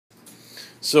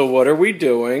So what are we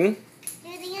doing?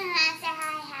 Building a monster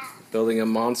high house. Building a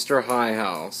monster high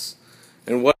house.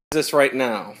 And what is this right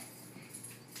now?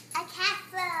 A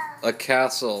castle. A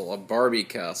castle, a Barbie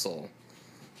castle.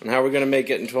 And how are we going to make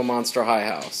it into a monster high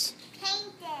house?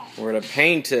 Paint it. We're going to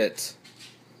paint it.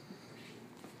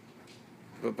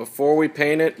 But before we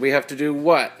paint it, we have to do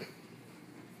what?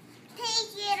 Take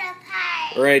it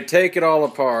apart. We're going to take it all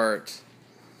apart.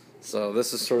 So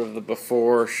this is sort of the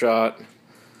before shot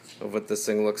of what this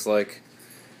thing looks like.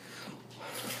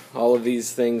 All of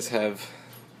these things have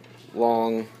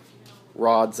long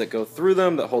rods that go through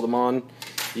them that hold them on.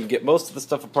 You can get most of the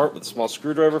stuff apart with a small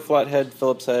screwdriver, flathead,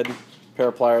 Phillips head, pair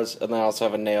of pliers, and then I also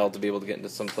have a nail to be able to get into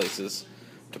some places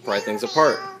to pry things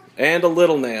apart. And a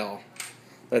little nail.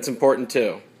 That's important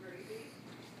too.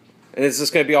 And is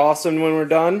this going to be awesome when we're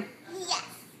done? Yes.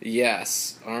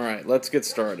 Yes. Alright, let's get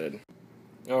started.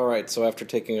 Alright, so after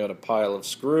taking out a pile of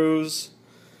screws,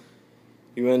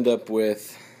 you end up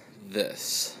with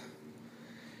this.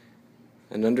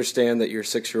 And understand that your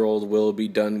 6-year-old will be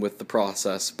done with the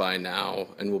process by now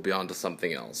and will be on to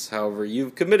something else. However,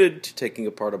 you've committed to taking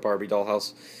apart a Barbie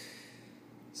dollhouse,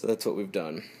 so that's what we've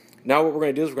done. Now what we're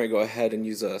going to do is we're going to go ahead and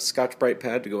use a Scotch-Brite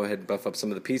pad to go ahead and buff up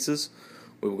some of the pieces.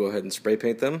 We will go ahead and spray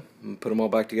paint them and put them all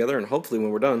back together, and hopefully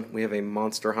when we're done, we have a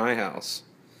monster high house.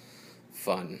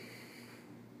 Fun.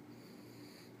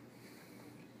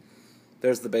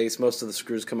 There's the base. Most of the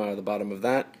screws come out of the bottom of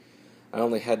that. I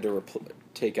only had to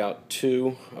take out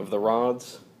 2 of the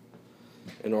rods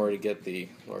in order to get the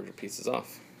larger pieces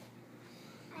off.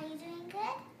 Are you doing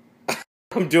good?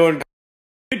 I'm doing good.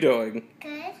 What are you doing?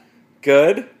 Good.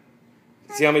 Good?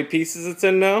 See how many pieces it's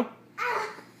in now?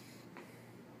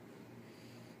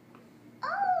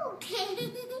 Oh, okay.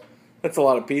 That's a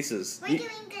lot of pieces. We're doing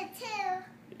good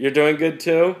too. You're doing good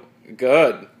too?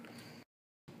 Good.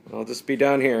 I'll just be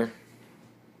down here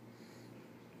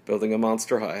building a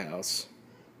monster high house.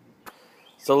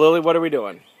 So Lily, what are we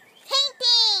doing?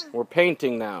 Painting. We're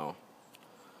painting now.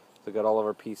 So we got all of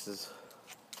our pieces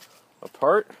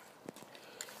apart.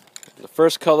 The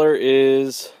first color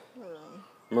is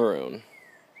maroon.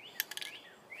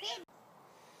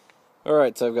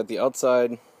 Alright, so I've got the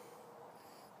outside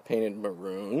painted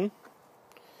maroon.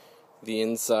 The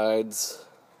insides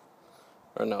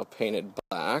are now painted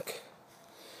black.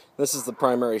 This is the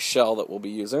primary shell that we'll be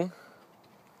using.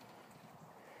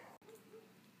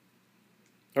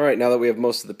 Alright, now that we have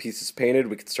most of the pieces painted,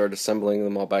 we can start assembling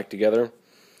them all back together.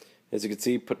 As you can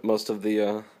see, put most of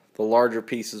the larger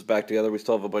pieces back together. We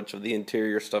still have a bunch of the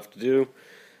interior stuff to do.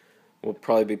 We'll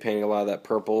probably be painting a lot of that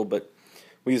purple, but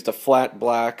we used a flat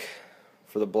black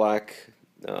for the black,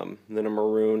 then a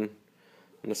maroon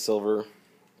and a silver.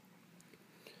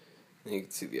 And you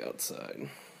can see the outside.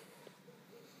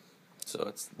 So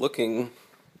it's looking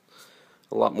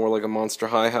a lot more like a monster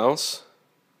high house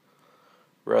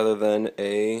rather than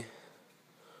a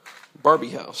Barbie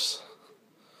house.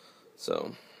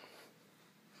 So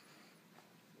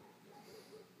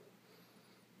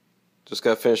just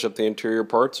gotta finish up the interior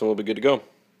parts and we'll be good to go.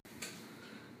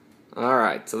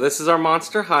 Alright, so this is our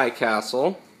monster high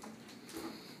castle.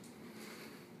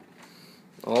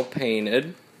 All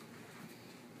painted.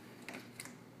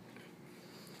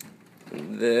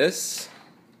 And this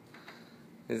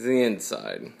is the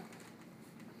inside.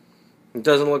 It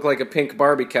doesn't look like a pink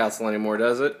Barbie castle anymore,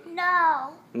 does it? No.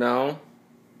 No?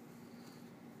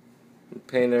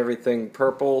 Paint everything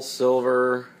purple,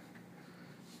 silver,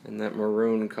 and that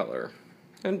maroon color.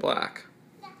 And black.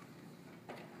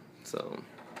 So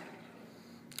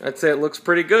I'd say it looks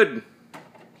pretty good.